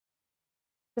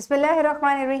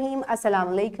Bismillahirrahmanirrahim.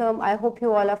 Assalamu alaikum. I hope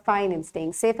you all are fine and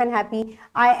staying safe and happy.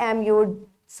 I am your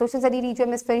social study teacher,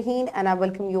 Ms. Farheen, and I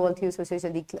welcome you all to your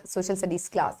social studies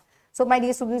class. So, my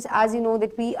dear students, as you know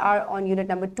that we are on unit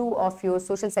number 2 of your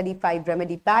social study 5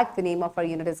 remedy pack. The name of our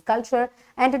unit is culture,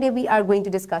 and today we are going to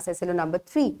discuss SLO number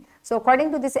 3. So,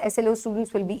 according to this SLO,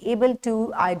 students will be able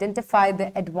to identify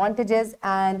the advantages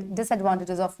and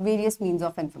disadvantages of various means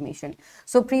of information.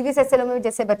 So, previous SLO में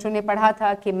जैसे बच्चों ने पढ़ा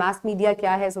था कि mass media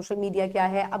क्या है, social media क्या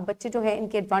है, अब बच्चे जो है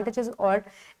इनके advantages और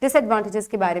disadvantages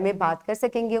के बारे में बात कर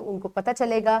सकेंगे, उनको पता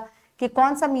चलेगा कि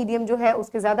कौन सा मीडियम जो है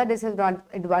उसके ज्यादा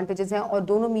डिसएडवांटेजेस हैं और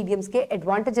दोनों मीडियम्स के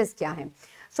एडवांटेजेस क्या हैं.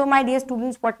 So my dear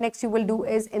students, what next you will do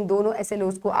is in दोनों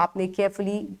एसएलओस को आपने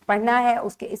केयरफुली पढ़ना है,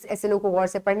 उसके इस एसएलओ को गौर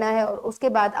से पढ़ना है और उसके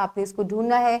बाद आपने इसको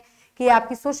ढूंढना है कि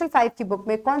आपकी सोशल 5 की बुक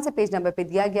में कौन से पेज नंबर पे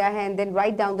दिया गया है, and then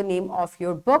write down the name of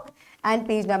your book and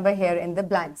page number here in the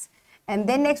blanks. And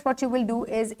then next what you will do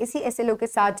is इसी एसएलओ के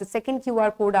साथ जो सेकंड क्यूआर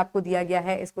कोड आपको दिया गया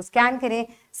है इसको स्कैन करें.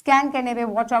 स्कैन करने में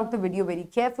watch out the video very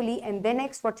carefully, and then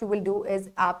next what you will do is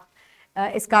आप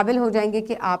इस काबिल हो जाएंगे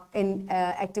कि आप इन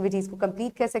एक्टिविटीज को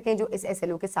कंप्लीट कर सकें जो इस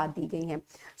एसएलओ के साथ दी गई हैं.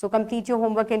 So complete your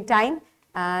homework in time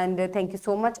and thank you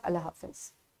so much. Allah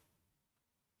Hafiz.